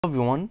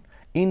Everyone,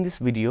 in this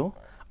video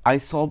I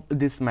solved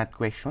this math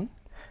question.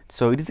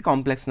 So it is a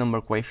complex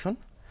number question.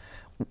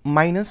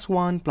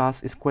 -1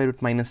 plus square root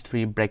minus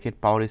 3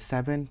 bracket power is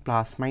 7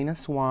 plus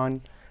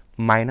 -1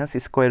 minus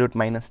square root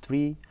minus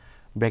 3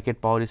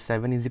 bracket power is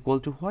 7 is equal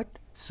to what?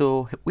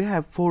 So we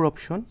have four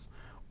options.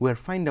 We'll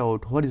find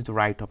out what is the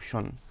right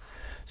option.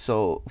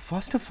 So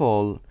first of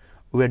all,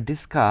 we'll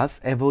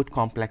discuss about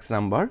complex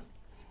number.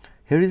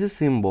 Here is a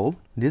symbol.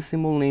 This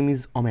symbol name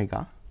is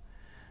omega.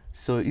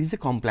 So it is a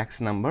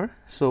complex number.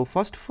 So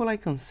first of all, I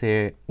can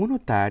say we know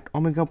that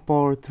omega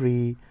power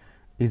 3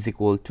 is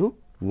equal to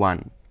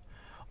 1.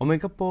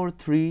 Omega power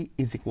 3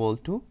 is equal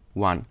to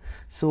 1.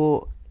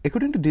 So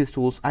according to these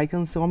rules, I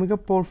can say omega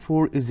power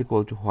 4 is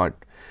equal to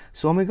what?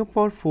 So omega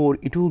power 4,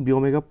 it will be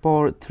omega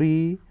power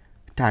 3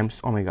 times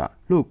omega.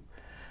 Look,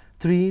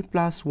 3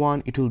 plus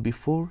 1, it will be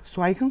 4.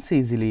 So I can say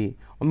easily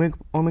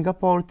omega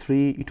power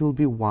 3, it will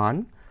be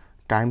 1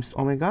 times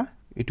omega.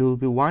 It will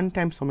be 1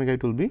 times omega,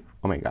 it will be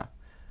omega.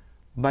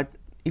 But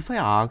if I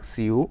ask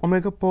you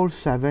omega power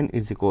 7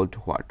 is equal to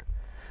what?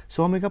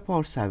 So omega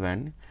power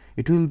 7,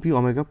 it will be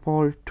omega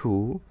power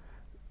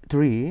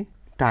 3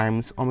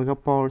 times omega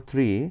power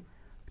 3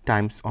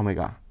 times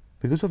omega.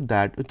 Because of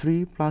that,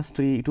 3 plus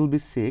 3, it will be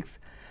 6.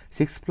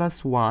 6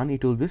 plus 1,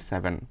 it will be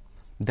 7.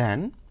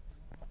 Then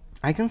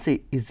I can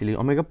say easily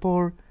omega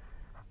power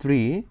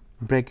 3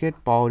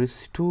 bracket power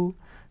is 2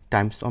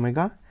 times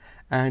omega.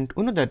 And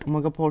we know that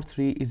omega power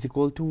 3 is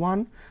equal to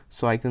 1.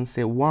 So I can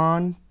say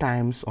 1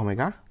 times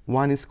omega.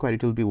 1 is square,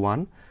 it will be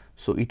 1.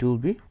 So it will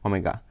be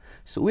omega.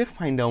 So we'll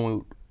find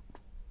out.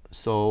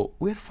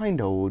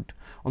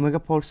 Omega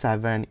power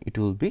 7, it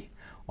will be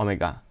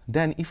omega.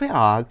 Then if I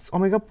ask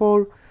omega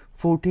power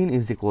 14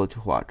 is equal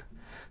to what?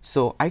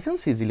 So I can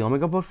see easily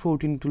omega power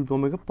 14, it will be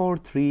omega power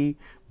 3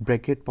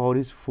 bracket power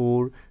is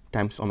 4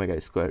 times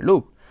omega square.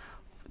 Look,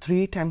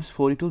 3 times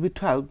 4, it will be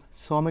 12.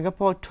 So omega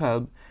power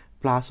 12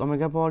 plus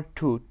omega power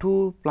 2,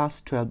 2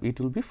 plus 12, it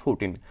will be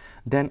 14.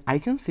 Then I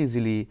can see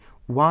easily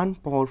 1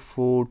 power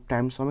 4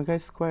 times omega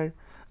square.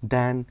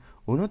 Then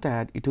we know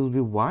that it will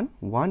be 1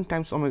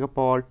 times omega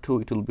power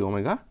 2, it will be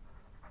omega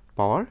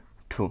power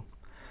 2.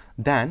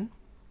 Then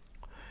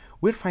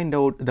we'll find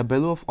out the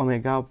value of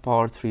omega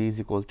power 3 is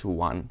equal to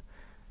 1.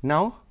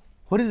 Now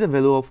what is the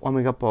value of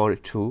omega power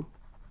 2?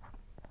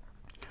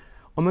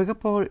 Omega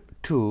power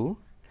 2,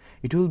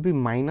 it will be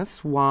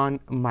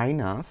 -1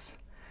 minus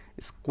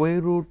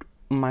square root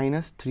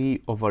minus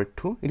 3 over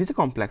 2. It is a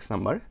complex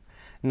number.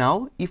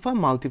 Now if I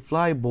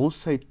multiply both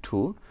sides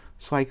 2,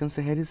 so I can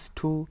say here is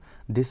 2,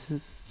 this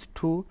is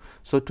 2,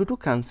 so 2 to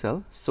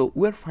cancel. So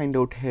we'll find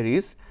out here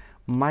is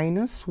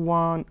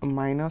 -1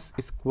 minus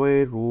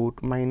square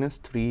root minus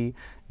 3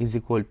 is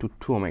equal to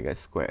 2 omega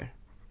square.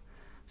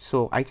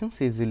 So I can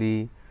say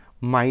easily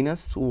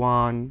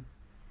 -1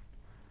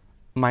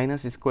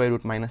 minus square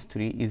root minus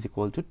 3 is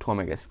equal to 2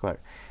 omega square.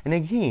 And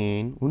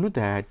again we know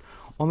that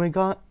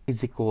omega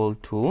is equal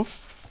to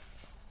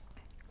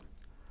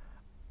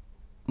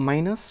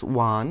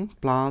 -1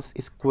 plus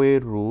square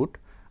root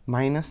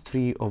minus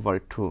 3 over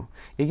 2.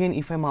 Again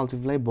if I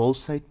multiply both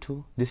sides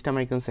 2, this time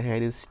I can say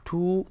here is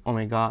 2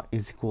 omega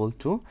is equal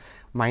to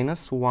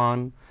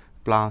 -1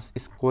 plus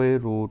square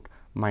root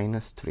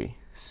minus 3.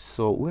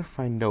 So we'll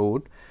find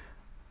out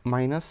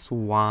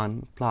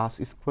 -1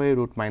 plus square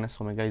root minus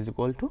omega is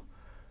equal to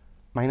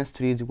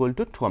 -3 is equal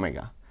to 2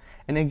 omega.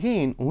 And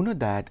again we know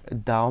that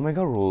the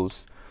omega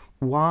rules,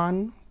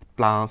 1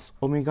 plus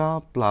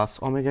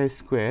omega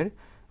square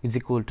is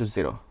equal to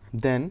 0.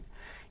 Then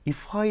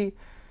if I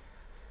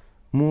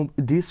move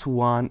this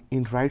one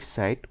in right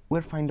side,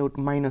 we'll find out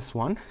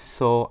 -1.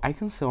 So I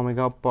can say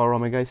omega power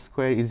omega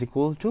square is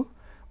equal to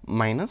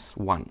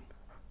 -1.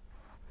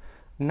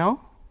 Now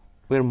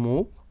we'll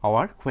move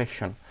our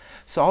question.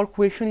 So our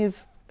question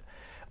is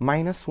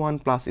 -1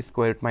 plus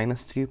square root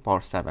minus 3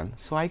 power 7.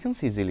 So I can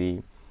see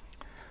easily,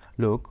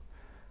 look,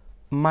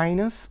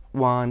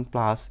 -1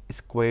 plus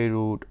square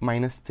root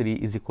minus 3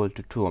 is equal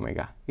to 2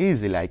 omega.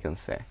 Easily I can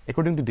say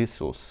according to this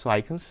source. So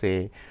I can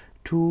say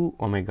 2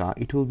 omega,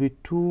 it will be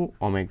 2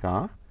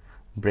 omega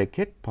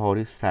bracket power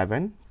is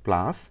 7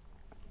 plus,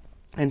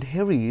 and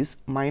here is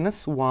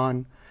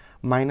 -1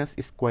 minus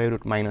square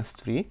root minus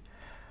 3.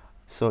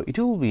 So it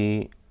will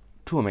be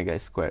 2 omega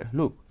square.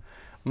 Look,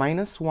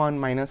 -1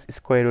 minus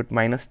square root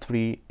minus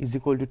 3 is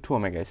equal to 2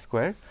 omega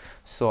square.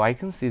 So I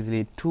can see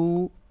easily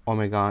 2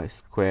 omega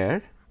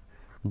square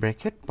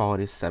bracket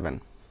power is 7.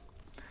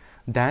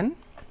 Then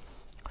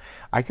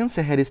I can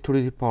say here is 2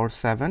 to the power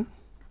 7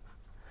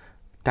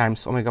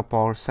 times omega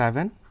power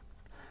 7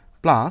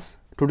 plus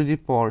 2 to the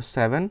power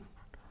 7,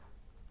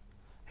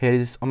 here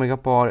is omega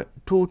power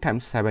 2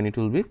 times 7, it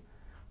will be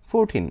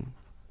 14.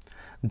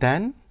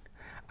 Then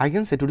I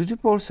can say 2 to the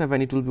power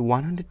 7, it will be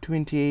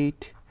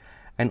 128,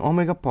 and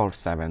omega power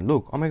 7,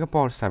 look, omega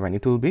power 7,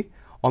 it will be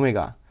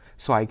omega.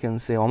 So I can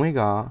say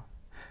omega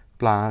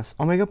plus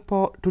omega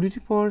power 2 to the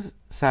power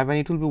 7,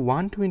 it will be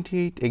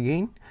 128.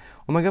 Again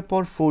omega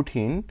power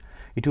 14,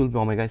 it will be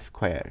omega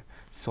square.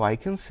 So I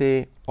can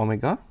say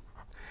omega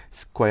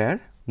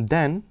square,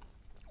 then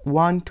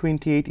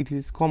 128, it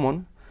is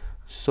common,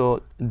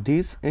 So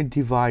this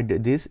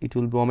divide this, it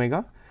will be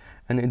omega,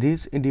 and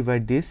this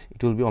divide this,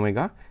 it will be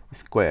omega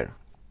square.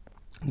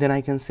 Then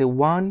I can say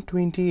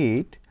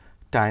 128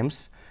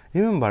 times,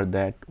 remember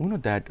that we know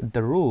that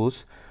the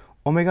rules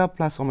omega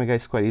plus omega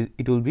square is,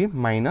 it will be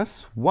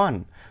minus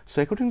 1.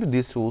 So according to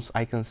these rules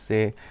I can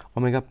say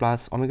omega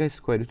plus omega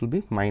square, it will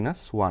be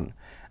minus 1,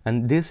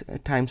 and this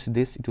times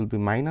this, it will be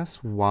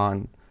minus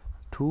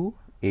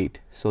 128.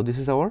 So this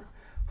is our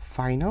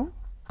final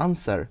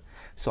answer.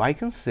 So I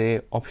can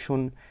say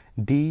option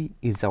D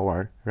is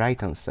our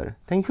right answer.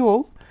 Thank you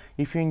all.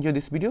 If you enjoyed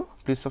this video,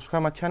 please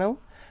subscribe my channel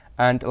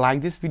and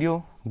like this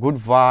video.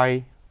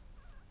 Goodbye.